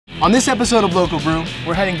On this episode of Local Brew,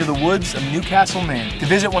 we're heading to the woods of Newcastle, Maine to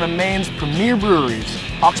visit one of Maine's premier breweries,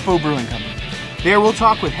 Oxbow Brewing Company. There we'll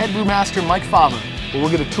talk with head brewmaster Mike Fava, where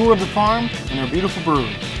we'll get a tour of the farm and their beautiful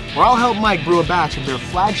brewery, where I'll help Mike brew a batch of their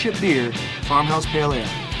flagship beer, Farmhouse Pale Ale.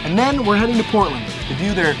 And then we're heading to Portland to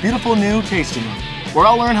view their beautiful new tasting room, where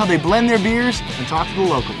I'll learn how they blend their beers and talk to the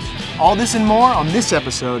locals. All this and more on this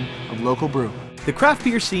episode of Local Brew. The craft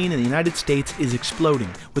beer scene in the United States is exploding,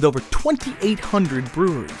 with over 2,800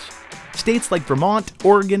 breweries. States like Vermont,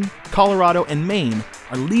 Oregon, Colorado, and Maine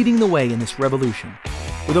are leading the way in this revolution.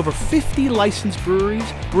 With over 50 licensed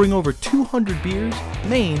breweries brewing over 200 beers,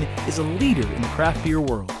 Maine is a leader in the craft beer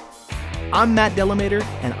world. I'm Matt Delamater,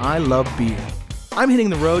 and I love beer. I'm hitting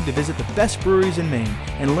the road to visit the best breweries in Maine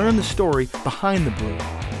and learn the story behind the brew.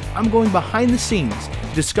 I'm going behind the scenes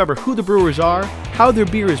to discover who the brewers are, how their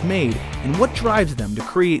beer is made, and what drives them to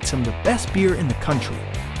create some of the best beer in the country.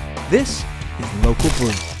 This is Local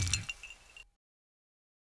Brew.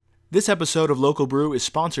 This episode of Local Brew is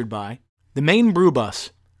sponsored by the Maine Brew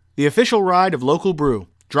Bus, the official ride of Local Brew,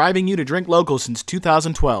 driving you to drink local since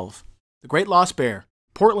 2012. The Great Lost Bear,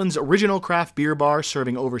 Portland's original craft beer bar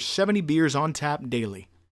serving over 70 beers on tap daily.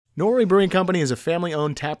 Norway Brewing Company is a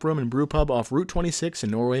family-owned tap room and brew pub off Route 26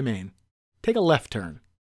 in Norway, Maine. Take a left turn.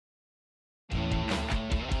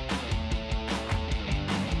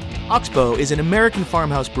 Oxbow is an American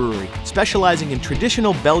farmhouse brewery specializing in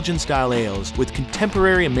traditional Belgian-style ales with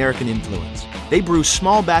contemporary American influence. They brew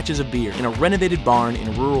small batches of beer in a renovated barn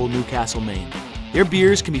in rural Newcastle, Maine. Their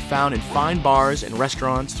beers can be found in fine bars and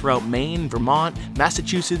restaurants throughout Maine, Vermont,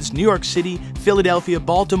 Massachusetts, New York City, Philadelphia,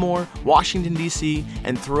 Baltimore, Washington, D.C.,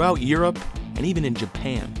 and throughout Europe, and even in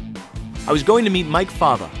Japan. I was going to meet Mike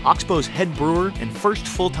Fava, Oxbow's head brewer and first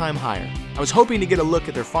full-time hire. I was hoping to get a look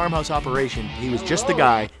at their farmhouse operation. He was just the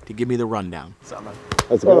guy to give me the rundown. What's up, man?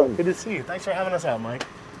 How's it going? Good to see you. Thanks for having us out, Mike.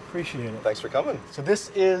 Appreciate it. Thanks for coming. So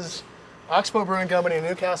this is Oxbow Brewing Company in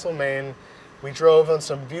Newcastle, Maine. We drove on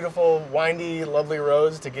some beautiful, windy, lovely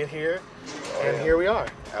roads to get here, and here we are.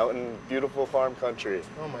 Out in beautiful farm country.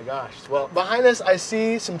 Oh my gosh. Well, behind us I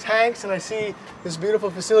see some tanks and I see this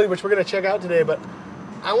beautiful facility which we're going to check out today, but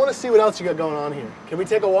I want to see what else you got going on here. Can we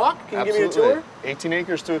take a walk? Can you give me a tour? 18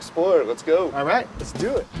 acres to explore. Let's go. All right, let's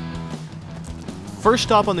do it. First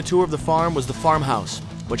stop on the tour of the farm was the farmhouse,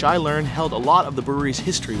 which I learned held a lot of the brewery's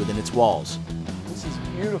history within its walls. This is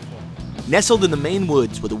beautiful. Nestled in the Maine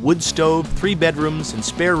woods with a wood stove, 3 bedrooms, and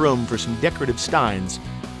spare room for some decorative steins,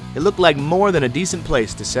 it looked like more than a decent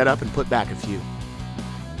place to set up and put back a few.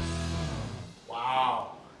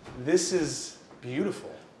 Wow, this is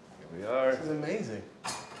beautiful. Here we are. This is amazing.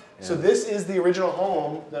 Yeah. So this is the original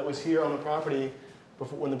home that was here on the property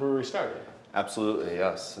before, when the brewery started? Absolutely,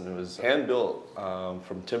 yes. And it was hand-built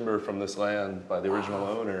from timber from this land by the original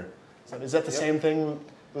owner. So is that the same thing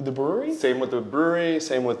with the brewery? Same with the brewery,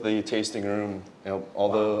 same with the tasting room. You know,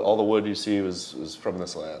 all the wood you see was from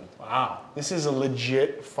this land. Wow, this is a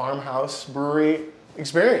legit farmhouse brewery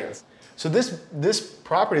experience. So this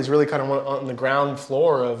property is really kind of on the ground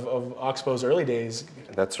floor of Oxbow's early days.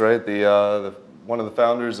 That's right. One of the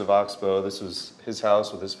founders of Oxbow, this was his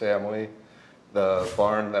house with his family. The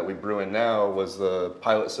barn that we brew in now was the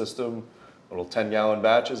pilot system, little 10-gallon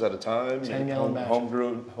batches at a time. 10-gallon batch.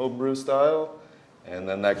 Homebrew style. And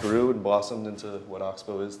then that grew and blossomed into what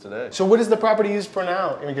Oxbow is today. So what is the property used for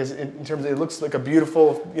now? Because in terms of, it looks like a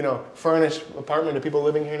beautiful, furnished apartment. Are people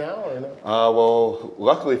living here now or no? Well,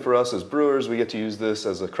 luckily for us as brewers, we get to use this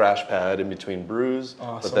as a crash pad in between brews.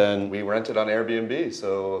 Awesome. But then we rent it on Airbnb,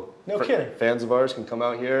 so no kidding. Fans of ours can come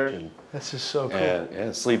out here. And, this is so cool. And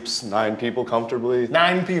it sleeps 9 people comfortably.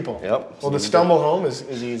 9 people? Yep. Well, the stumble home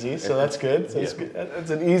is easy, so that's good. So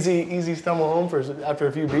it's an easy stumble home after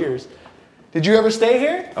a few beers. Did you ever stay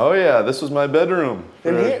here? Oh yeah, this was my bedroom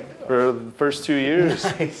for the first 2 years.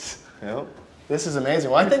 Nice. Yep. This is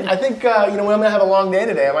amazing. Well, I think when I'm gonna have a long day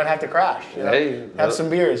today, I might have to crash. Hey, have some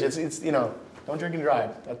beers. It's don't drink and drive.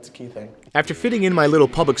 That's the key thing. After fitting in my little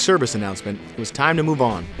public service announcement, it was time to move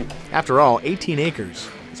on. After all, 18 acres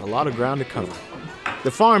is a lot of ground to cover.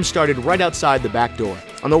 The farm started right outside the back door.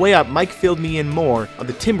 On the way up, Mike filled me in more of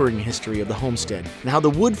the timbering history of the homestead and how the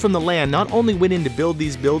wood from the land not only went in to build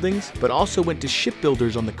these buildings, but also went to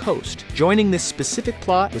shipbuilders on the coast, joining this specific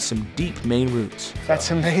plot with some deep Maine roots. That's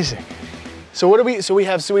amazing. So what do we? So we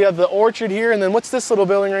have the orchard here, and then what's this little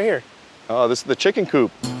building right here? Oh, this is the chicken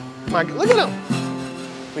coop. Mike, look at them.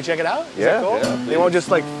 Can we check it out? Is that cool? Yeah. They won't just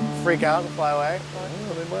like freak out and fly away.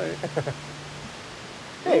 Oh, they might.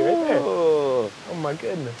 Hey, right there. Oh my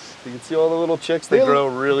goodness. You can see all the little chicks. They grow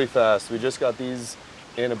really fast. We just got these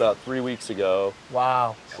in about 3 weeks ago.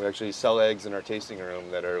 Wow. We actually sell eggs in our tasting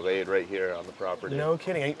room that are laid right here on the property. No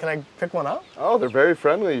kidding. Can I pick one up? Oh, they're very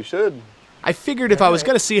friendly. You should. I figured if I was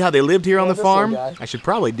going to see how they lived here on the This little farm, guy. I should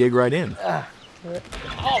probably dig right in. Oh,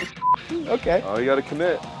 okay. Oh, you got to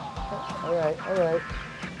commit. All right, all right.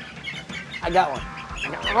 I got one.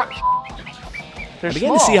 I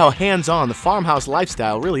began to see how hands-on the farmhouse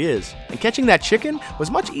lifestyle really is, and catching that chicken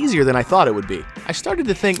was much easier than I thought it would be. I started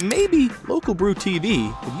to think maybe Local Brew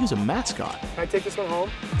TV could use a mascot. Can I take this one home?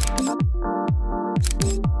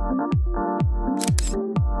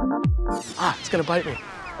 Ah, it's gonna bite me.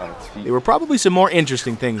 On its feet. There were probably some more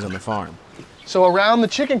interesting things on the farm. So around the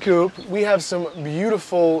chicken coop, we have some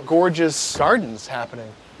beautiful, gorgeous gardens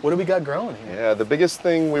happening. What do we got growing here? Yeah, the biggest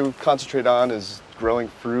thing we concentrate on is growing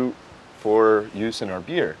fruit for use in our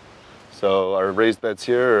beer. So our raised beds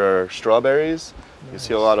here are strawberries. Nice. You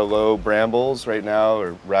see a lot of low brambles right now,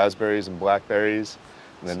 or raspberries and blackberries.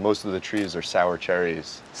 And then most of the trees are sour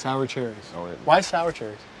cherries. Sour cherries. Oh, it Why sour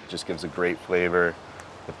cherries? just gives a great flavor.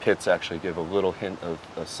 The pits actually give a little hint of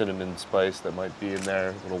a cinnamon spice that might be in there,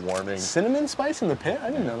 a little warming. Cinnamon spice in the pit?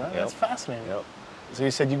 I didn't know that. Yep. That's fascinating. Yep, So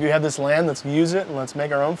you said you have this land, let's use it and let's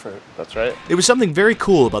make our own fruit. that's right. There was something very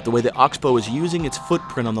cool about the way that Oxbow is using its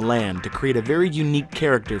footprint on the land to create a very unique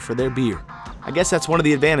character for their beer. I guess that's one of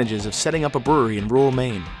the advantages of setting up a brewery in rural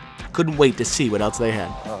Maine. Couldn't wait to see what else they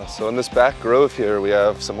had. So in this back grove here, we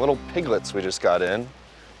have some little piglets we just got in.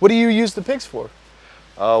 What do you use the pigs for?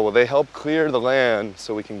 Well, they help clear the land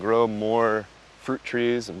so we can grow more fruit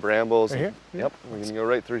trees and brambles. Right here? Yep, we can go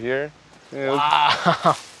right through here. Yeah,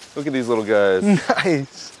 Wow. look at these little guys.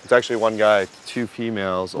 Nice. It's actually one guy, 2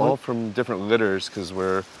 females, all from different litters because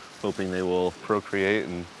we're hoping they will procreate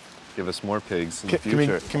and give us more pigs in the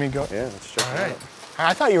future. Can we go? Yeah, let's check All it right. out.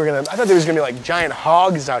 I thought there was gonna be like giant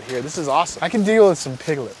hogs out here. This is awesome. I can deal with some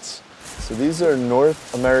piglets. So these are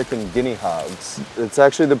North American guinea hogs. It's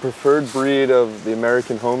actually the preferred breed of the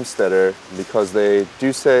American homesteader because they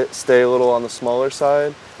do stay a little on the smaller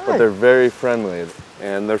side, but they're very friendly.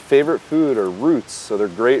 And their favorite food are roots, so they're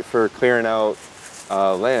great for clearing out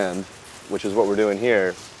land, which is what we're doing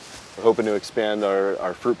here. We're hoping to expand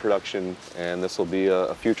our fruit production, and this will be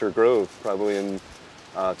a future grove. Probably in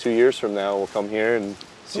 2 years from now, we'll come here and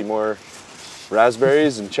see more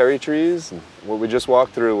raspberries and cherry trees. And what we just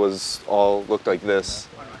walked through looked like this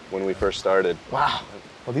when we first started. Wow.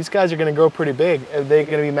 Well, these guys are going to grow pretty big. Are they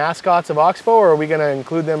going to be mascots of Oxbow, or are we going to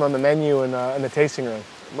include them on the menu in the tasting room?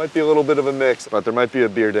 Might be a little bit of a mix, but there might be a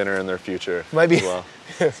beer dinner in their future. Might be as well.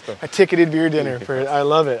 a ticketed beer dinner. I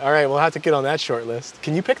love it. All right, we'll have to get on that short list.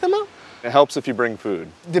 Can you pick them up? It helps if you bring food.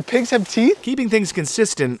 Do pigs have teeth? Keeping things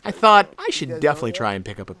consistent, I thought I should definitely try and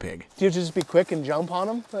pick up a pig. Do you have to just be quick and jump on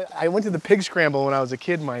them? I went to the pig scramble when I was a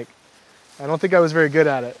kid, Mike. I don't think I was very good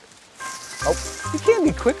at it. Oh, you can't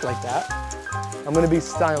be quick like that. I'm gonna be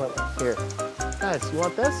silent here. Guys, you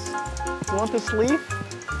want this? You want this leaf?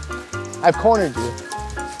 I've cornered you.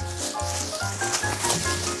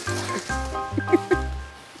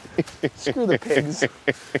 Screw the pigs.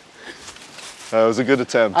 That was a good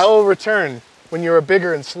attempt. I will return when you're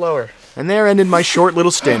bigger and slower. And there ended my short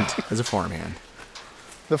little stint as a farmhand.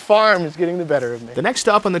 The farm is getting the better of me. The next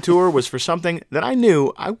stop on the tour was for something that I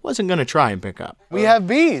knew I wasn't going to try and pick up. We have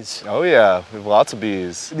bees. Oh yeah, we have lots of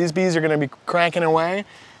bees. These bees are gonna be cranking away,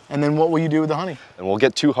 and then what will you do with the honey? And we'll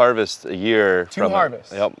get 2 harvests a year. Two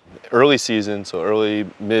harvests? Yep. Early season, so early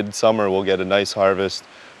mid-summer, we'll get a nice harvest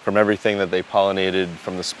from everything that they pollinated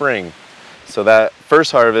from the spring. So that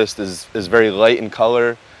first harvest is very light in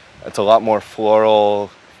color. It's a lot more floral.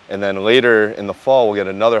 And then later in the fall, we'll get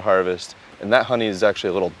another harvest. And that honey is actually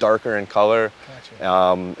a little darker in color.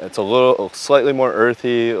 Gotcha. It's slightly more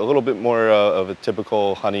earthy, a little bit more of a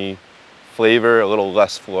typical honey flavor, a little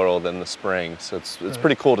less floral than the spring. So it's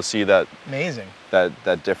pretty cool to see that. Amazing.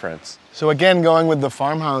 That difference. So again, going with the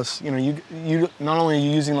farmhouse, you not only are you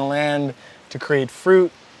using the land to create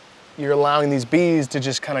fruit, you're allowing these bees to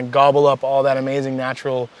just kind of gobble up all that amazing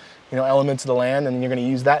natural, elements of the land, and you're going to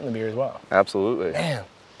use that in the beer as well. Absolutely. Man.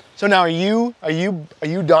 So now, are you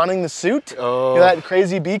donning the suit? Oh, that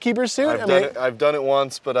crazy beekeeper suit? I've done it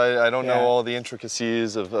once, but I don't know Yeah. all the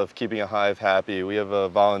intricacies of keeping a hive happy. We have a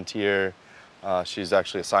volunteer. She's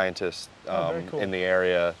actually a scientist very cool. in the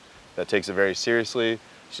area that takes it very seriously.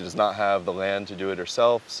 She does not have the land to do it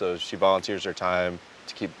herself, so she volunteers her time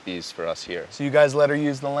to keep bees for us here. So you guys let her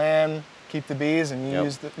use the land, keep the bees, and you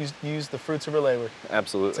Yep. use the fruits of her labor.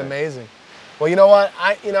 Absolutely. It's amazing. Well, you know what?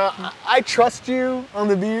 I trust you on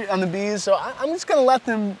the bees, so I'm just gonna let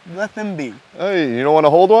them be. Hey, you don't want to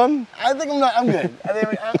hold one? I'm good.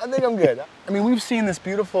 I think I'm good. I mean, we've seen this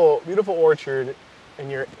beautiful orchard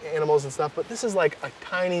and your animals and stuff, but this is like a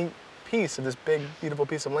tiny piece of this big, beautiful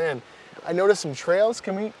piece of land. I noticed some trails.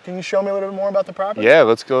 Can you show me a little bit more about the property? Yeah,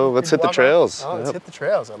 let's go. Let's hit the trails. Oh, let's hit the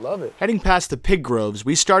trails. I love it. Heading past the pig groves,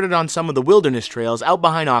 we started on some of the wilderness trails out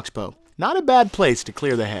behind Oxbow. Not a bad place to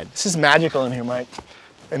clear the head. This is magical in here, Mike.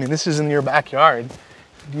 I mean, this is in your backyard.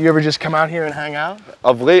 Do you ever just come out here and hang out?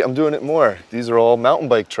 Of late, I'm doing it more. These are all mountain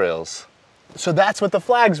bike trails. So that's what the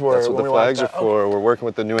flags were. That's what the flags are for. Okay. We're working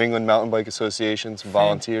with the New England Mountain Bike Association, some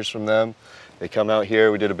volunteers from them. They come out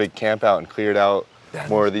here. We did a big camp out and cleared out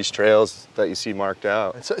more of these trails that you see marked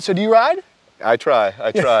out. So do you ride? I try.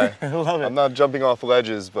 I love it. I'm not jumping off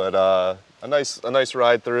ledges, but a nice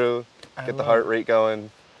ride through, get the heart rate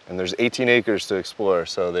going. And there's 18 acres to explore,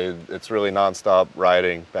 so it's really nonstop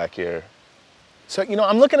riding back here. So, you know,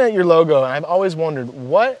 I'm looking at your logo, and I've always wondered,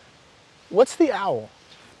 what's the owl?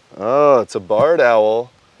 Oh, it's a barred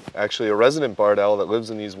owl, actually a resident barred owl that lives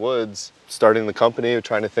in these woods. Starting the company, we're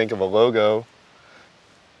trying to think of a logo.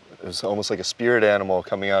 It was almost like a spirit animal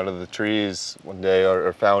coming out of the trees. One day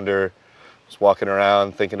our founder was walking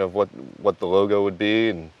around thinking of what the logo would be,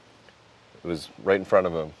 and it was right in front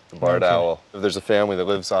of him, the barred owl. There's a family that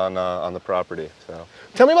lives on the property. So.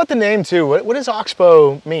 Tell me about the name too. What does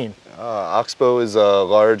Oxbow mean? Oxbow is a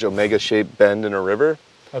large omega-shaped bend in a river.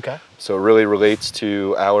 Okay. So it really relates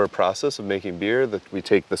to our process of making beer, that we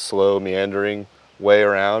take the slow, meandering way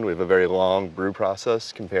around. We have a very long brew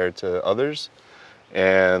process compared to others.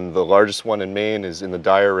 And the largest one in Maine is in the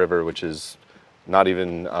Dyer River, which is not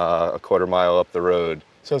even a quarter mile up the road.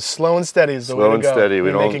 So slow and steady is the way to go. Slow and steady.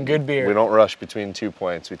 We're making good beer. We don't rush between 2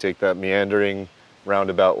 points. We take that meandering,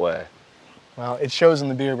 roundabout way. Well, it shows in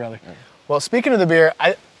the beer, brother. Yeah. Well, speaking of the beer,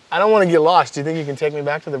 I don't want to get lost. Do you think you can take me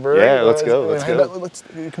back to the brewery? Yeah, let's go. Let's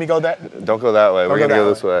go. Can we go that? Don't go that way. We're going to go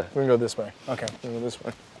this way. We're going to go this way. Okay, we're going to go this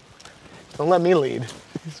way. Don't let me lead.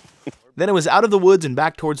 Then it was out of the woods and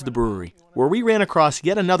back towards the brewery, where we ran across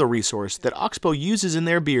yet another resource that Oxbow uses in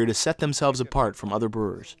their beer to set themselves apart from other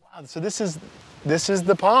brewers. Wow, so this is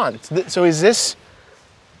the pond. So is this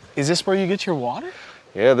where you get your water?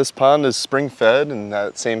 Yeah, this pond is spring fed, and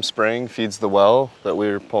that same spring feeds the well that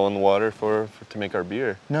we're pulling the water for to make our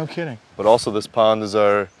beer. No kidding. But also this pond is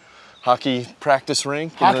our hockey practice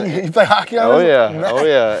rink. Hockey? You play hockey on it? Oh yeah, nice. Oh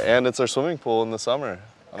yeah, and it's our swimming pool in the summer.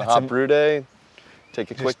 On a hot brew day,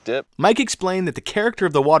 take a quick dip. Mike explained that the character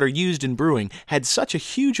of the water used in brewing had such a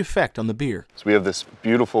huge effect on the beer. So we have this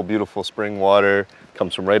beautiful, beautiful spring water,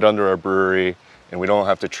 comes from right under our brewery, and we don't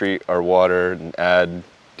have to treat our water and add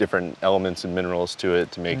different elements and minerals to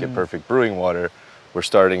it to make it perfect brewing water. We're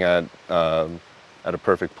starting at a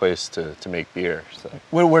perfect place to make beer. So.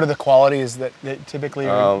 What are the qualities that typically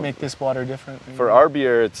make this water different? For our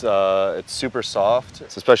beer, it's super soft.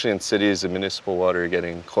 It's especially in cities and municipal water, you're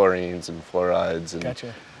getting chlorines and fluorides. And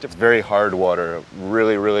gotcha. It's very hard water,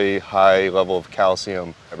 really, really high level of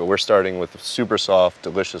calcium. But we're starting with super soft,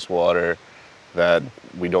 delicious water that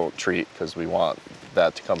we don't treat because we want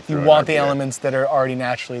that to come through. You want the elements that are already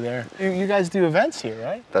naturally there. You guys do events here,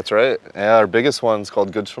 right? That's right. Yeah, our biggest one's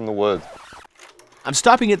called Goods from the Woods. I'm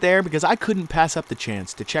stopping it there because I couldn't pass up the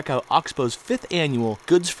chance to check out Oxbow's 5th annual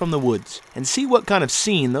Goods from the Woods and see what kind of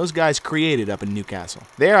scene those guys created up in Newcastle.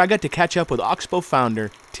 There, I got to catch up with Oxbow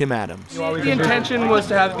founder Tim Adams. The intention was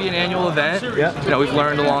to have it be an annual event. Yeah. You know, we've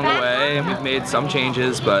learned along the way and we've made some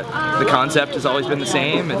changes, but the concept has always been the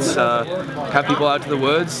same. It's have people out to the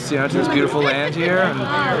woods, you know, to this beautiful land here and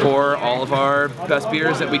pour all of our best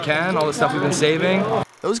beers that we can, all the stuff we've been saving.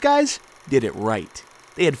 Those guys did it right.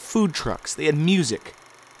 They had food trucks, they had music,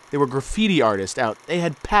 there were graffiti artists out, they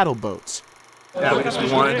had paddle boats. Yeah, we just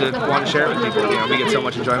wanted to share it with people. You know, we get so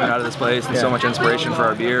much enjoyment out of this place and so much inspiration for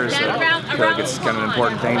our beers. So I feel like it's kind of an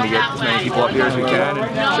important thing to get as many people up here as we can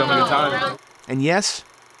and show them a good time. And yes,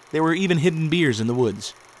 there were even hidden beers in the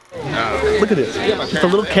woods. Look at this. Just a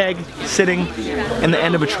little keg sitting in the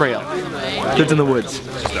end of a trail. Goods in the woods.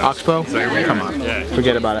 Oxbow? Come on.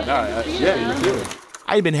 Forget about it.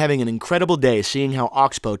 I had been having an incredible day seeing how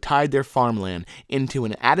Oxbow tied their farmland into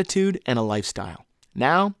an attitude and a lifestyle.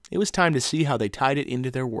 Now, it was time to see how they tied it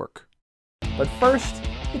into their work. But first,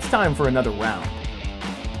 it's time for another round.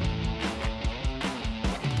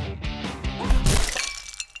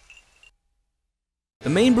 The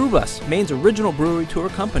Maine Brew Bus, Maine's original brewery tour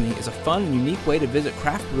company, is a fun and unique way to visit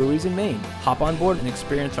craft breweries in Maine. Hop on board and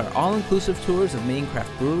experience our all-inclusive tours of Maine craft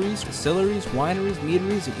breweries, distilleries, wineries,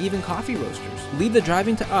 meaderies, and even coffee roasters. Leave the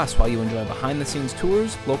driving to us while you enjoy behind-the-scenes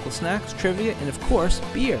tours, local snacks, trivia, and of course,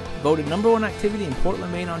 beer. Voted #1 activity in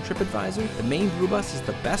Portland, Maine on TripAdvisor, the Maine Brew Bus is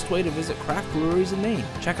the best way to visit craft breweries in Maine.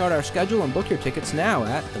 Check out our schedule and book your tickets now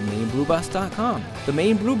at themainbrewbus.com. The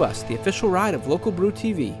Maine Brew Bus, the official ride of Local Brew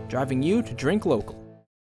TV, driving you to drink local.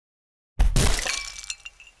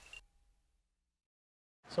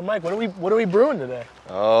 So Mike, what are we brewing today?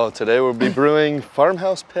 Oh, today we'll be brewing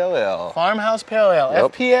Farmhouse Pale Ale. Farmhouse Pale Ale.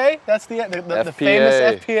 Yep. FPA? That's the FPA.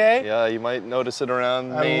 famous FPA? Yeah, you might notice it around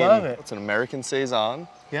Maine. I love it. It's an American Saison.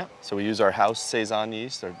 Yeah. So we use our house Saison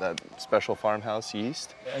yeast, or that special farmhouse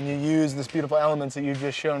yeast. And you use this beautiful elements that you've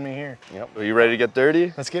just shown me here. Yep. Are you ready to get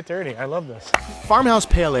dirty? Let's get dirty. I love this. Farmhouse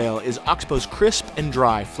Pale Ale is Oxbow's crisp and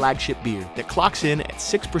dry flagship beer that clocks in at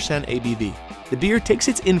 6% ABV. The beer takes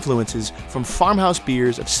its influences from farmhouse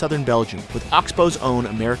beers of southern Belgium with Oxbow's own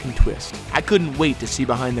American twist. I couldn't wait to see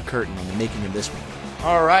behind the curtain on the making of this one.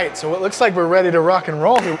 All right, so it looks like we're ready to rock and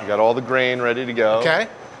roll here. We got all the grain ready to go. Okay.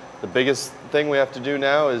 The biggest thing we have to do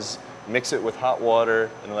now is mix it with hot water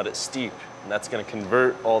and let it steep. And that's going to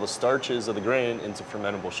convert all the starches of the grain into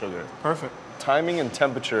fermentable sugar. Perfect. Timing and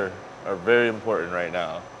temperature are very important right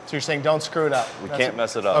now. So you're saying don't screw it up. We can't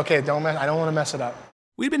mess it up. Okay, I don't want to mess it up.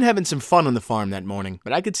 We'd been having some fun on the farm that morning,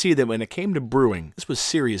 but I could see that when it came to brewing, this was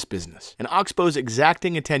serious business. And Oxbow's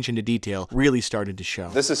exacting attention to detail really started to show.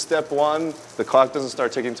 This is step one. The clock doesn't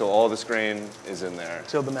start ticking until all this grain is in there.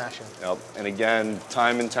 Till the mashing. Yep. And again,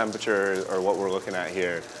 time and temperature are what we're looking at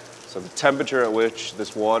here. So the temperature at which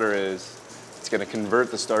this water is, it's going to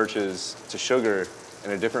convert the starches to sugar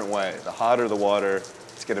in a different way. The hotter the water,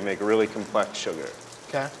 it's going to make a really complex sugar.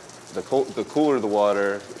 Okay. The cooler the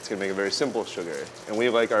water, it's going to make a very simple sugar. And we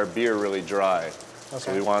like our beer really dry. Okay.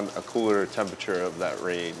 So we want a cooler temperature of that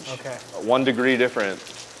range. Okay. 1 degree different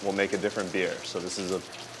will make a different beer. So this is a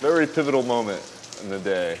very pivotal moment in the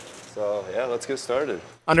day. So yeah, let's get started.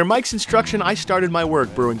 Under Mike's instruction, I started my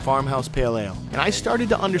work brewing Farmhouse Pale Ale, and I started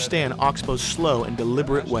to understand Oxbow's slow and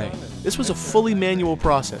deliberate way. This was a fully manual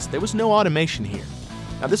process. There was no automation here.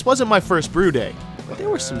 Now, this wasn't my first brew day, but there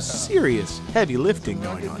was some serious heavy lifting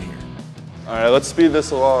going on here. All right, let's speed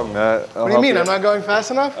this along, Matt. What do you mean? I'm not going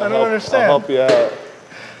fast enough? I don't understand. I'll help you out.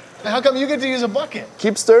 How come you get to use a bucket?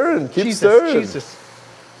 Keep stirring, keep stirring. Jesus.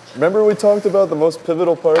 Remember we talked about the most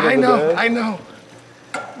pivotal part of the day? I know.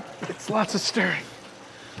 It's lots of stirring.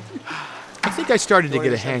 I think I started to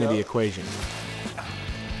get a hang of the equation.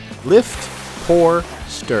 Lift, pour,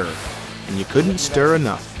 stir. And you couldn't stir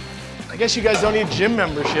enough. I guess you guys don't need gym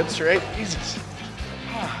memberships, right? Jesus.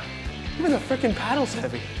 Even the frickin' paddle's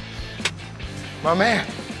heavy. My man.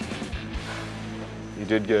 You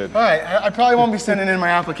did good. All right, I probably won't be sending in my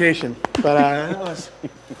application, but that was,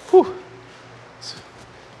 whew.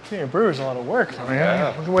 Being a brewer's a lot of work.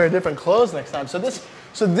 Yeah. We can wear different clothes next time. So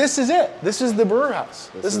this is it. This is the brewer house.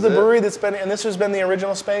 This is the brewery that's been, and this has been the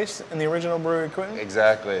original space and the original brewery equipment?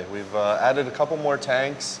 Exactly. We've added a couple more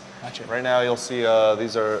tanks. Gotcha. Right now you'll see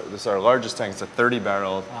this is our largest tank. It's a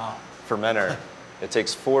 30-barrel fermenter. It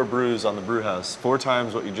takes 4 brews on the brew house, 4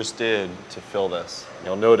 times what you just did to fill this.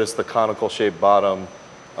 You'll notice the conical shaped bottom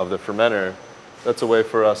of the fermenter. That's a way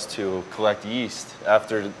for us to collect yeast.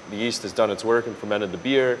 After the yeast has done its work and fermented the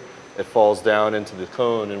beer, it falls down into the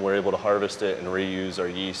cone and we're able to harvest it and reuse our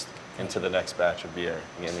yeast into the next batch of beer.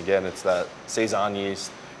 And again, it's that Saison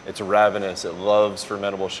yeast. It's ravenous, it loves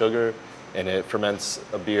fermentable sugar, and it ferments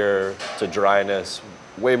a beer to dryness,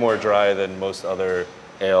 way more dry than most other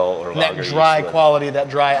ale or lager. That dry quality, that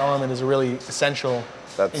dry element is really essential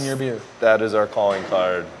in your beer. That is our calling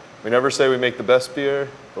card. We never say we make the best beer,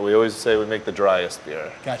 but we always say we make the driest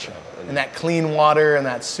beer. Gotcha. And that clean water and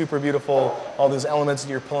that super beautiful, all those elements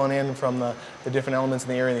that you're pulling in from the different elements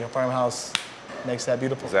in the area, the farmhouse makes that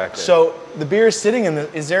beautiful. Exactly. So the beer is sitting in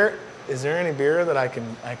the, is there any beer that I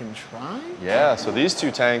can try? Yeah, so these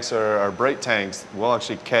 2 tanks are bright tanks. We'll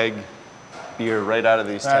actually keg beer right out of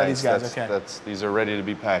these tanks. These guys, okay. These are ready to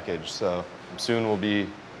be packaged. So soon we'll be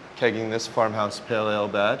kegging this Farmhouse Pale Ale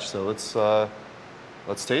batch. So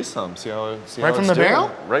let's taste some. See how right from the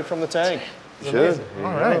barrel? Right from the tank. Should.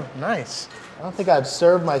 All right, nice. I don't think I've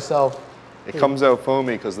served myself. It comes out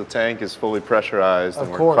foamy because the tank is fully pressurized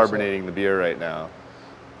and we're carbonating the beer right now.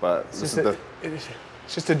 But it's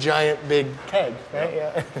just a giant big keg, right?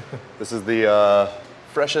 Yeah. This is the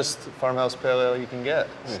freshest Farmhouse Pale Ale you can get.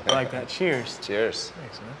 I like that. Cheers. Cheers.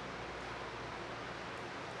 Thanks, man.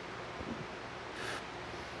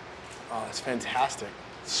 Oh, that's fantastic.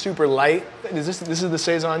 Super light. This is the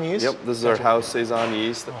Saison yeast? Yep, this is our house Saison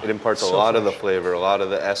yeast. It imparts a lot of the flavor, a lot of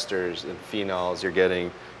the esters and phenols you're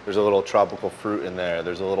getting. There's a little tropical fruit in there.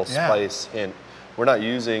 There's a little spice hint. We're not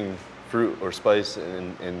using fruit or spice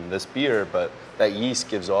in this beer, but that yeast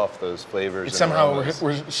gives off those flavors. It somehow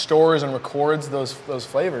restores and records those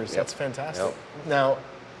flavors. Yep. That's fantastic. Yep. Now,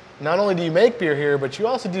 not only do you make beer here, but you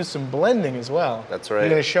also do some blending as well. That's right. You're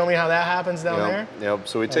going to show me how that happens down there? Yep.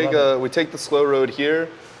 So we take the slow road here,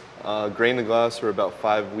 grain the glass for about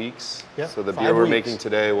 5 weeks. Yep. So the beer we're making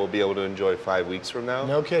today we'll be able to enjoy 5 weeks from now.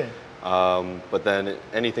 No kidding. But then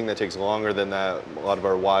anything that takes longer than that, a lot of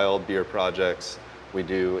our wild beer projects we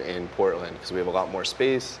do in Portland because we have a lot more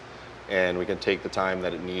space and we can take the time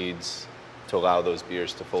that it needs to allow those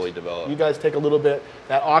beers to fully develop. You guys take a little bit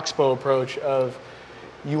that Oxbow approach of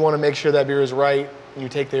you want to make sure that beer is right and you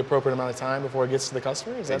take the appropriate amount of time before it gets to the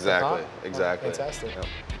customer? Is that exactly, the exactly. Oh, fantastic. Yep.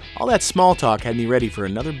 All that small talk had me ready for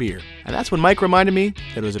another beer, and that's when Mike reminded me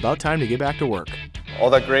that it was about time to get back to work. All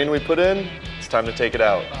that grain we put in, it's time to take it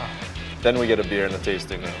out. Then we get a beer in the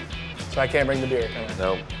tasting room. So I can't bring the beer, can I?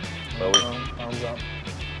 No. Well, Thumbs up.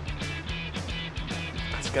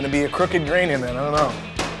 It's going to be a crooked grain in there, I don't know.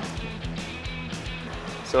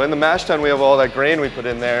 so in the mash tun, we have all that grain we put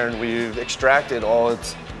in there, and we've extracted all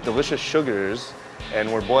its delicious sugars,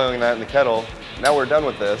 and we're boiling that in the kettle. Now we're done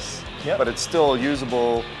with this, but it's still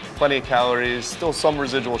usable, plenty of calories, still some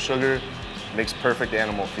residual sugar. Makes perfect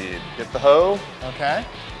animal feed. Get the hoe. Okay.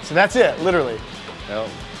 So that's it, literally. Yep.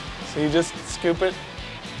 So you just scoop it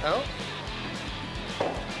out?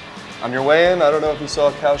 On your way in, I don't know if you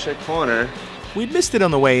saw Cowshed Corner. We'd missed it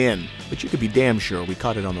on the way in, but you could be damn sure we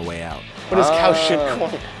caught it on the way out. What is Cowshed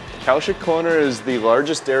Corner? Cowshed Corner is the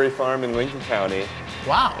largest dairy farm in Lincoln County.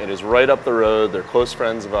 Wow. It is right up the road. They're close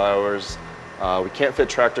friends of ours. We can't fit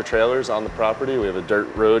tractor trailers on the property. We have a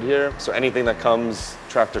dirt road here. So anything that comes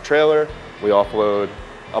tractor trailer, we offload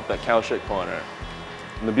up at Cowshed Corner.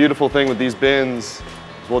 And the beautiful thing with these bins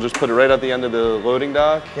is we'll just put it right at the end of the loading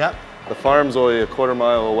dock. Yep. The farm's only a quarter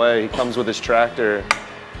mile away. He comes with his tractor,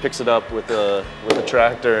 picks it up with a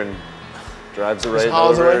tractor and drives it right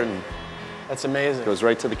over and that's amazing. goes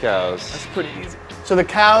right to the cows. That's pretty easy. So the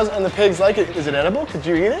cows and the pigs like it. Is it edible? Could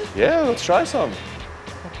you eat it? Yeah, let's try some.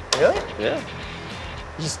 Really? Yeah.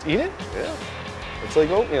 You just eat it? Yeah. It's like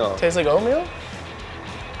oatmeal. Tastes like oatmeal?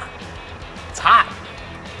 It's hot.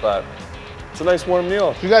 But it's a nice warm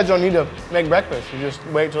meal. You guys don't need to make breakfast. You just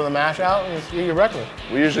wait till the mash out and just eat your breakfast.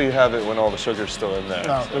 We usually have it when all the sugar's still in there.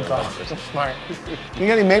 No, so good call. That's smart. You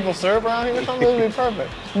got any maple syrup around here or something? This would be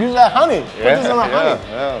perfect. Use that honey. Put this in the honey.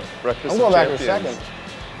 Yeah. Breakfast I'm going of back for a champions. second.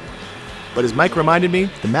 But as Mike reminded me,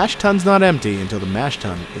 the mash tun's not empty until the mash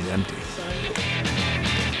tun is empty.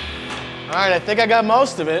 All right, I think I got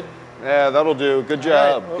most of it. Yeah, that'll do. Good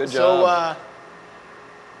job. Right. Good So job.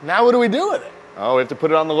 now what do we do with it? Oh, we have to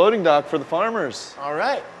put it on the loading dock for the farmers. All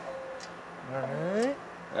right. All right.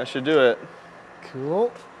 That should do it. Cool.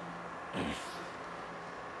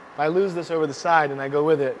 If I lose this over the side and I go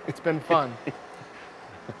with it, it's been fun.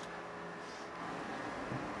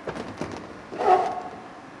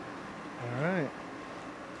 All right.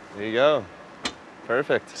 There you go.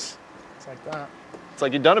 Perfect. It's like that. It's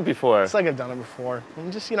like you've done it before. It's like I've done it before.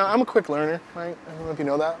 I'm just, I'm a quick learner, right? I don't know if you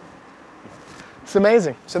know that. It's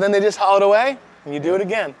amazing. So then they just haul it away and you do it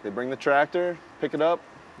again. They bring the tractor, pick it up,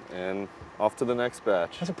 and off to the next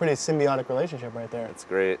batch. That's a pretty symbiotic relationship right there. It's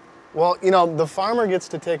great. Well, the farmer gets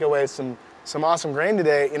to take away some awesome grain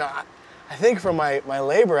today. I think for my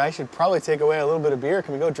labor, I should probably take away a little bit of beer.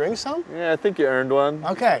 Can we go drink some? Yeah, I think you earned one.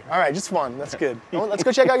 Okay, all right, just one. That's good. Let's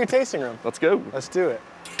go check out your tasting room. Let's go. Let's do it.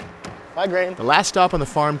 Bye, grain. The last stop on the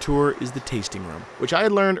farm tour is the tasting room, which I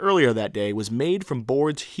had learned earlier that day was made from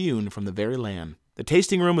boards hewn from the very land. The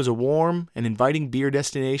tasting room was a warm and inviting beer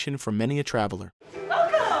destination for many a traveler.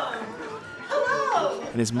 Welcome! Hello!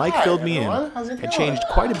 And as Mike filled me in, How's it had going? changed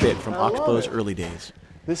quite a bit from I love Oxbow's it. early days.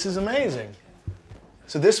 This is amazing.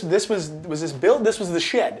 So was this built? This was the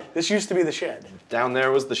shed. This used to be the shed. Down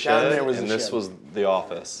there was the shed, Down there was and the this shed. was the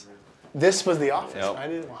office. This was the office.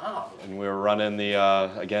 Yep. Wow. And we were running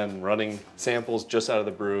running samples just out of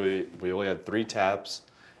the brewery. We only had 3 taps,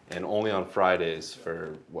 and only on Fridays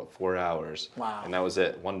for, 4 hours. Wow. And that was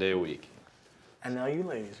it, 1 day a week. And now you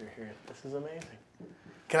ladies are here. This is amazing.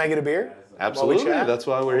 Can I get a beer? Absolutely, chat? that's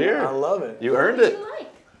why we're here. I love it. You earned it.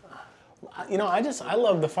 I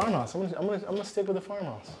love the farmhouse. I'm gonna stick with the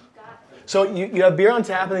farmhouse. So you have beer on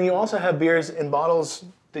tap, and then you also have beers in bottles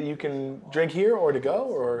that you can drink here or to go,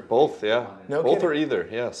 or Both, yeah. No Both kidding. or either,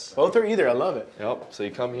 yes. both or either. I love it. Yep, so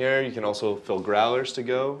you come here, you can also fill growlers to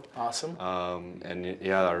go. Awesome. And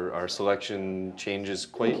yeah, our selection changes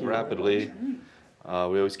quite rapidly. We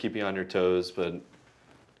always keep you on your toes, but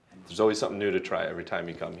there's always something new to try every time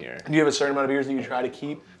you come here. Do you have a certain amount of beers that you try to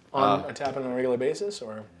keep on tap on a regular basis,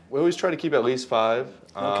 or? We always try to keep at least 5,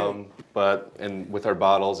 Okay. but with our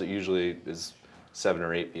bottles, it usually is 7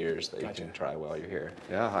 or 8 beers that Gotcha. you can try while you're here.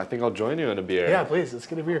 Yeah, I think I'll join you in a beer. Yeah, please, let's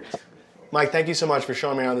get a beer. Mike, thank you so much for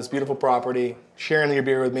showing me around this beautiful property, sharing your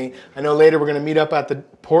beer with me. I know later we're going to meet up at the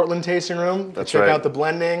Portland tasting room to check right. out the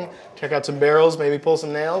blending, check out some barrels, maybe pull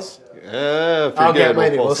some nails. Yeah, if you're good,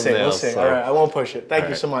 maybe pull we'll some see. nails, We'll see. so. All right, I won't push it. Thank you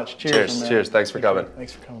right. so much. Cheers. Cheers. my man. Cheers. Thanks for coming.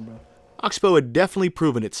 Thanks for coming, bro. Oxbow had definitely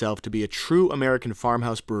proven itself to be a true American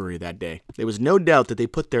farmhouse brewery that day. There was no doubt that they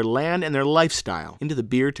put their land and their lifestyle into the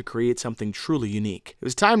beer to create something truly unique. It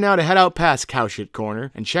was time now to head out past Cowshit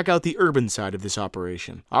Corner and check out the urban side of this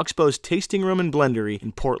operation, Oxbow's tasting room and blendery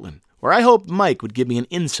in Portland, where I hoped Mike would give me an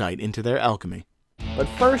insight into their alchemy. But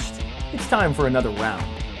first, it's time for another round.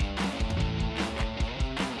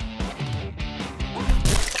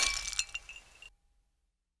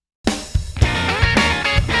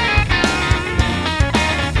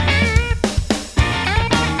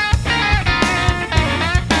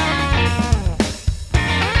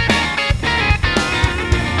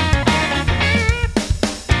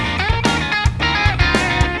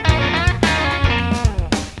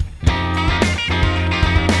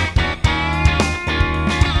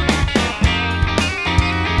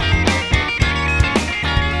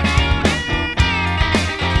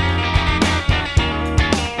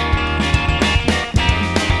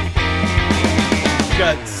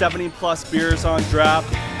 Got 70+ beers on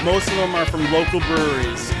draft. Most of them are from local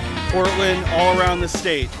breweries. Portland, all around the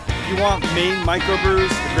state. If you want Maine microbrews,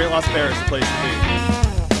 the Great Lost Bear is the place to be.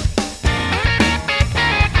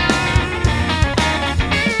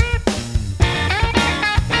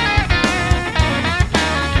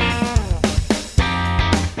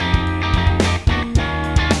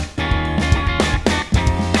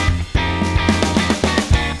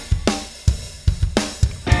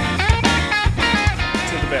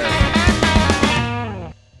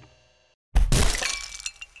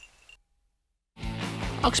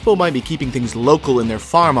 Oxbow might be keeping things local in their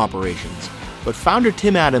farm operations, but founder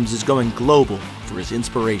Tim Adams is going global for his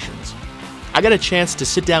inspirations. I got a chance to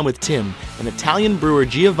sit down with Tim and Italian brewer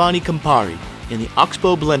Giovanni Compari in the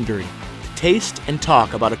Oxbow Blendery to taste and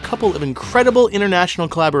talk about a couple of incredible international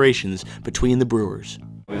collaborations between the brewers.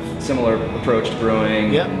 With similar approach to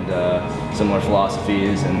brewing and similar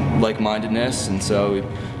philosophies and like-mindedness, and so we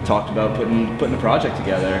talked about putting a project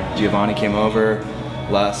together. Giovanni came over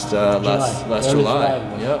last July.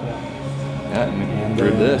 Yep. Yeah, and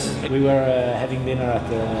brewed this. We were having dinner at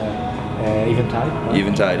Eventide. Right?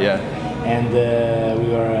 Eventide, yeah. And we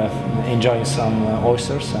were enjoying some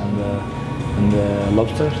oysters and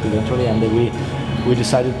lobsters eventually, and we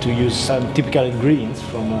decided to use some typical ingredients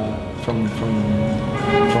from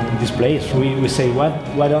this place. We say,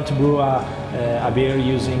 why don't you brew a beer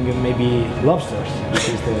using maybe lobsters, which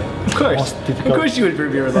is the most typical. Of course you would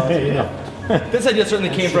brew beer with lobsters. Yeah. This idea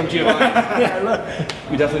certainly came from Giovanni.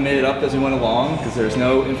 We definitely made it up as we went along because there's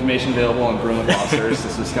no information available on brewing with lobsters.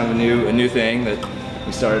 This was kind of a new thing that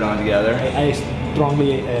we started on together. I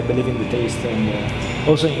strongly believe in the taste, and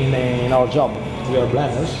also in our job. We are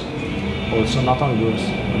blenders, also not only brewers,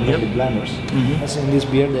 but mainly blenders. As in this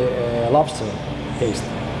beer, the lobster taste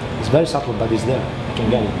is very subtle, but it's there. You can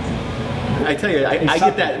get it. I tell you, I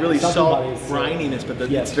get that really salt brininess, but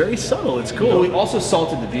it's very subtle. It's cool. Well, we also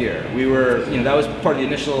salted the beer. We were, that was part of the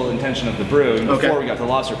initial intention of the brew. And before we got to the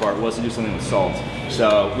lobster part, was to do something with salt.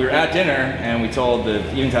 So we were at dinner, and we told the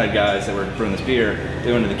Eventide guys that were brewing this beer.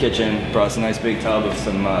 They went into the kitchen, brought us a nice big tub of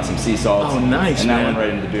some sea salt. Oh, nice, and that went right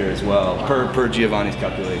into the beer as well, per Giovanni's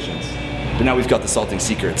calculations. But now we've got the salting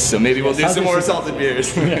secrets, so maybe we'll do some more salted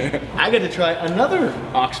beers. I got to try another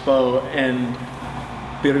Oxbow and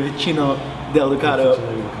Birricino del Ducato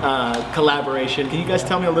collaboration. Can you guys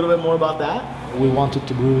tell me a little bit more about that? We wanted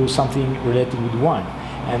to brew something related with wine,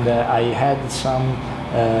 and I had some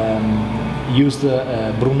used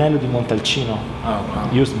Brunello di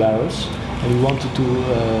Montalcino used barrels, and we wanted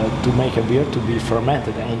to make a beer to be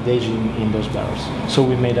fermented and aged in those barrels. So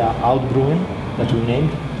we made a Oud Brewing that we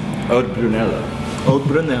named Oud Brunello. Old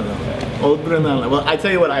Brunello. Old Brunello. Well, I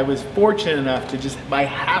tell you what, I was fortunate enough to just by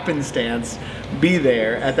happenstance be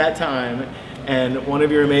there at that time, and one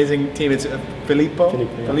of your amazing teammates, Filippo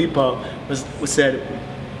said,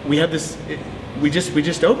 we have this, we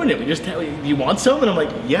just opened it. We just, you want some? And I'm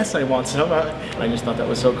like, yes, I want some. And I just thought that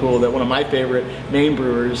was so cool that one of my favorite Maine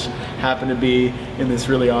brewers happened to be in this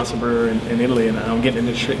really awesome brewer in Italy, and I'm getting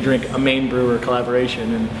to drink a Maine brewer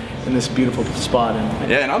collaboration in this beautiful spot.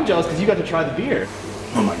 And I'm jealous because you got to try the beer.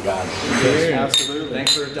 Oh my God. Cheers. Absolutely.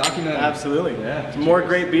 Thanks for documenting. Absolutely. Yeah. Some more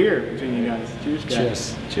great beer between you guys. Cheers,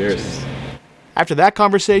 guys. Cheers. After that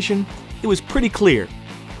conversation, it was pretty clear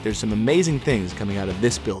there's some amazing things coming out of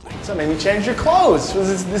this building. So, man, you changed your clothes.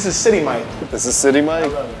 This is City Mike. This is City Mike. I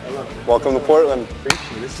love it. I love it. Welcome to Portland.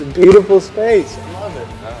 Appreciate it. This is a beautiful space. I love it.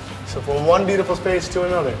 So from one beautiful space to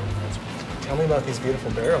another. Tell me about these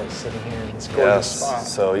beautiful barrels sitting here in this gorgeous spot.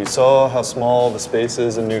 So you saw how small the space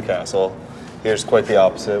is in Newcastle. Here's quite the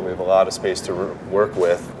opposite. We have a lot of space to work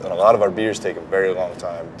with, and a lot of our beers take a very long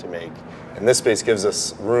time to make. And this space gives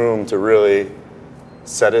us room to really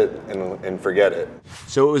set it and forget it.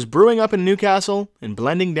 So it was brewing up in Newcastle and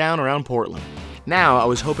blending down around Portland. Now I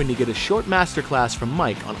was hoping to get a short masterclass from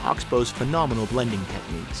Mike on Oxbow's phenomenal blending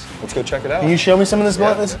techniques. Let's go check it out. Can you show me some of this?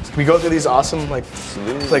 Yeah. Can we go through these awesome like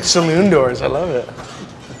saloon doors? I love it.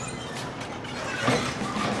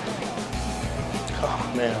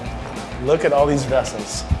 Oh man, look at all these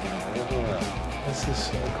vessels. This is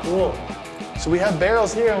so cool. So we have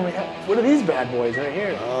barrels here, and what are these bad boys right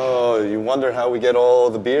here? Oh, you wonder how we get all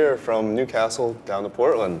the beer from Newcastle down to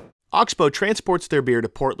Portland. Oxbow transports their beer to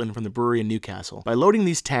Portland from the brewery in Newcastle by loading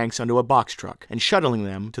these tanks onto a box truck and shuttling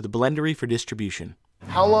them to the blendery for distribution.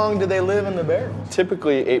 How long do they live in the barrels?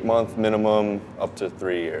 Typically 8-month minimum, up to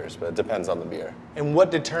 3 years, but it depends on the beer. And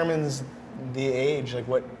what determines the age? Like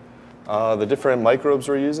what? The different microbes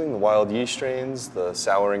we're using, the wild yeast strains, the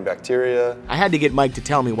souring bacteria. I had to get Mike to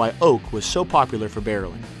tell me why oak was so popular for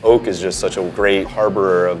barreling. Oak is just such a great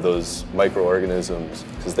harborer of those microorganisms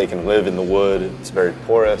because they can live in the wood. It's very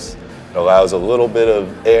porous. It allows a little bit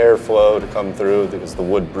of air flow to come through because the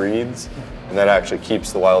wood breathes, and that actually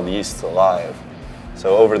keeps the wild yeast alive.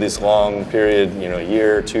 So over this long period,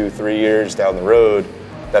 year, 2, 3 years down the road,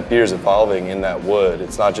 that beer's evolving in that wood.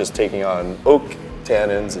 It's not just taking on oak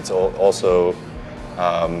tannins, it's also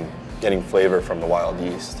getting flavor from the wild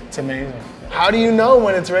yeast. It's amazing. How do you know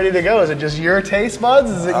when it's ready to go? Is it just your taste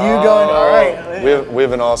buds? Is it you going, all right? We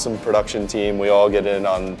have an awesome production team. We all get in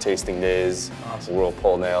on tasting days. Awesome. We'll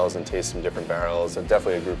pull nails and taste some different barrels. It's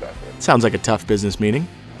definitely a group effort. Sounds like a tough business meeting.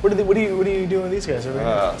 What are you doing with these guys over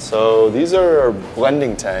here? So these are our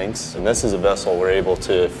blending tanks, and this is a vessel we're able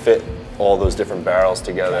to fit all those different barrels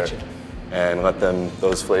together. Gotcha. And let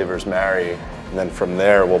those flavors marry. And then from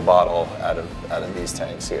there, we'll bottle out of these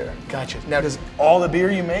tanks here. Gotcha. Now, does all the beer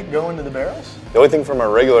you make go into the barrels? The only thing from our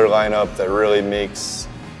regular lineup that really makes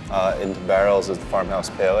into barrels is the Farmhouse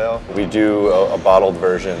Pale Ale. We do a bottled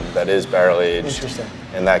version that is barrel aged. Interesting.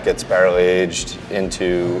 And that gets barrel aged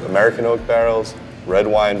into American oak barrels, red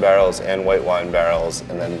wine barrels, and white wine barrels,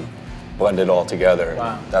 and then blended all together.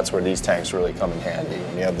 Wow. That's where these tanks really come in handy.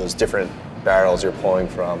 When you have those different barrels you're pulling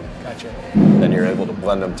from, gotcha. Then you're able to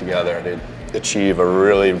blend them together to achieve a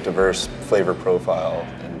really diverse flavor profile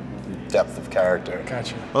and depth of character.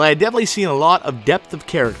 Gotcha. Well, I had definitely seen a lot of depth of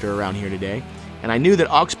character around here today, and I knew that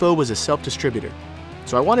Oxbow was a self-distributor.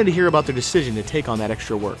 So I wanted to hear about their decision to take on that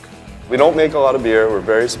extra work. We don't make a lot of beer, we're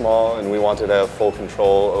very small, and we wanted to have full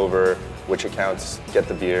control over which accounts get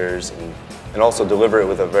the beers and also deliver it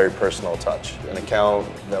with a very personal touch. An account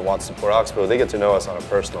that wants to pour Oxbow, they get to know us on a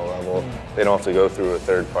personal level. They don't have to go through a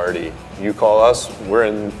third party. You call us, we're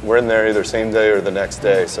in there either same day or the next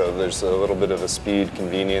day, so there's a little bit of a speed,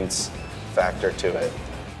 convenience factor to it.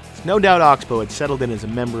 No doubt Oxbow had settled in as a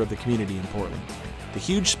member of the community in Portland. The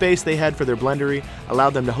huge space they had for their blendery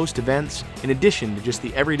allowed them to host events in addition to just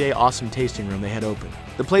the everyday awesome tasting room they had open.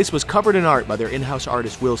 The place was covered in art by their in-house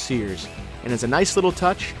artist Will Sears, and as a nice little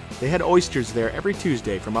touch, they had oysters there every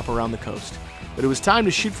Tuesday from up around the coast. But it was time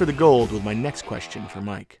to shoot for the gold with my next question for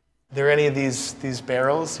Mike. Are there any of these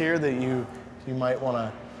barrels here that you might want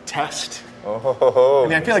to test? Oh, I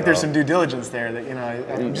mean, I feel like there's some due diligence there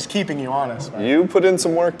that, I'm just keeping you honest. Man. You put in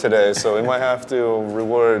some work today, so we might have to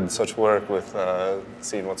reward such work with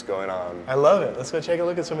seeing what's going on. I love it. Let's go take a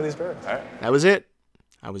look at some of these barrels. All right. That was it.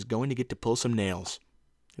 I was going to get to pull some nails.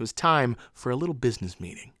 It was time for a little business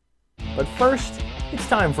meeting. But first, it's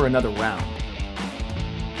time for another round.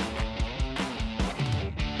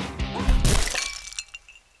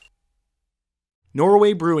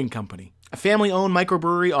 Norway Brewing Company, a family-owned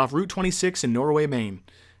microbrewery off Route 26 in Norway, Maine.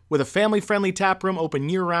 With a family-friendly taproom open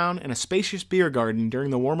year-round and a spacious beer garden during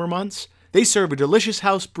the warmer months, they serve a delicious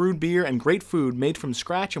house-brewed beer and great food made from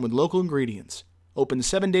scratch and with local ingredients. Open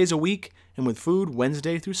 7 days a week and with food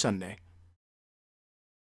Wednesday through Sunday.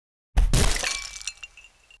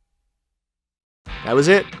 That was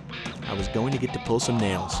it. I was going to get to pull some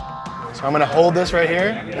nails. So I'm going to hold this right here,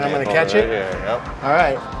 and I'm going to catch it. Here, yep. All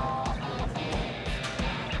right.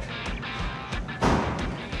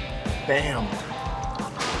 Bam.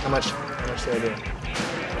 How much did I do?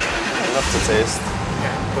 Enough to taste.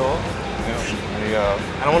 Yeah, cool. Yep. There you go.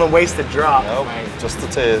 I don't want to waste the drop. Nope, just the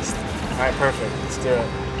taste. All right, perfect. Let's do it.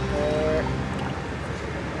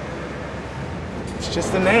 It's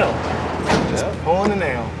just a nail. Just pulling a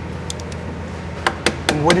nail.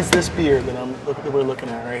 And what is this beer that we're looking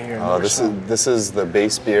at right here? This is the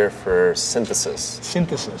base beer for Synthesis.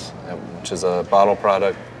 Synthesis. Which is a bottle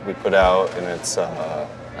product we put out, and it's,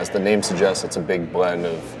 as the name suggests, it's a big blend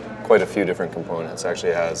of quite a few different components. It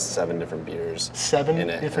actually has 7 different beers in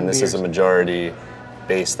it. And this is a majority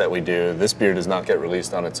base that we do. This beer does not get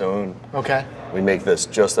released on its own. Okay. We make this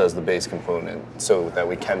just as the base component so that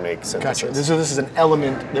we can make synthesis. Gotcha. So this is an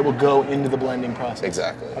element that will go into the blending process.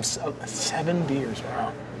 Exactly. Of 7 beers,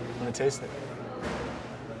 wow. I'm gonna taste it.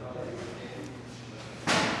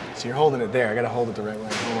 So you're holding it there. I gotta hold it the right way.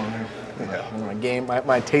 Hold on here. Yeah.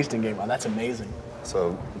 My tasting game. Wow, that's amazing.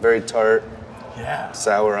 So very tart, Yeah.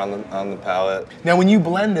 sour on the palate. Now, when you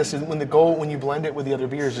blend this, when you blend it with the other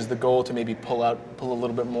beers, is the goal to maybe pull a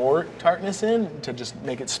little bit more tartness in to just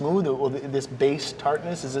make it smooth? Or this base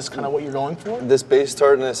tartness, is this kind of what you're going for? This base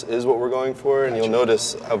tartness is what we're going for, and Gotcha. you'll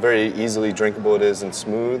notice how very easily drinkable it is and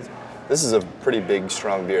smooth. This is a pretty big,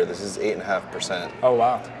 strong beer. This is 8.5%. Oh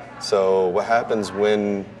wow. So what happens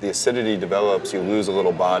when the acidity develops, you lose a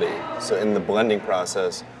little body. So in the blending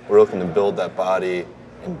process, we're looking to build that body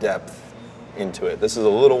and depth into it. This is a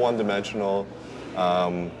little one-dimensional,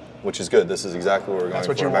 which is good. This is exactly what we're going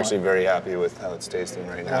for. I'm actually very happy with how it's tasting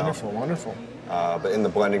right now. Wonderful, wonderful. But in the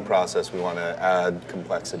blending process, we want to add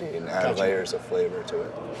complexity and add layers of flavor to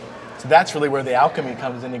it. So that's really where the alchemy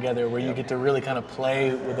comes in together, where you get to really kind of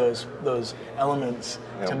play with those elements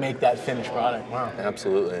to make that finished product. Wow.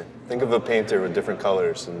 Absolutely. Think of a painter with different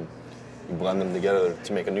colors, and you blend them together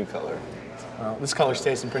to make a new color. Well, this color's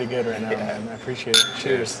tasting pretty good right now, man. I appreciate it.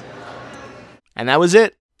 Cheers. And that was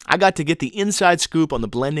it. I got to get the inside scoop on the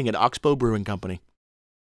blending at Oxbow Brewing Company.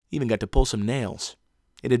 Even got to pull some nails.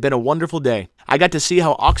 It had been a wonderful day. I got to see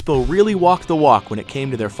how Oxbow really walked the walk when it came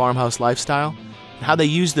to their farmhouse lifestyle, and how they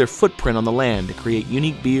used their footprint on the land to create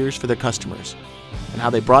unique beers for their customers, and how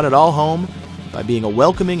they brought it all home by being a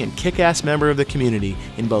welcoming and kick-ass member of the community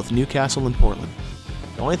in both Newcastle and Portland.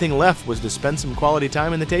 The only thing left was to spend some quality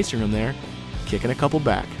time in the tasting room there, kicking a couple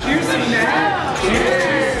back. Cheers now!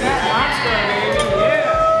 Cheers!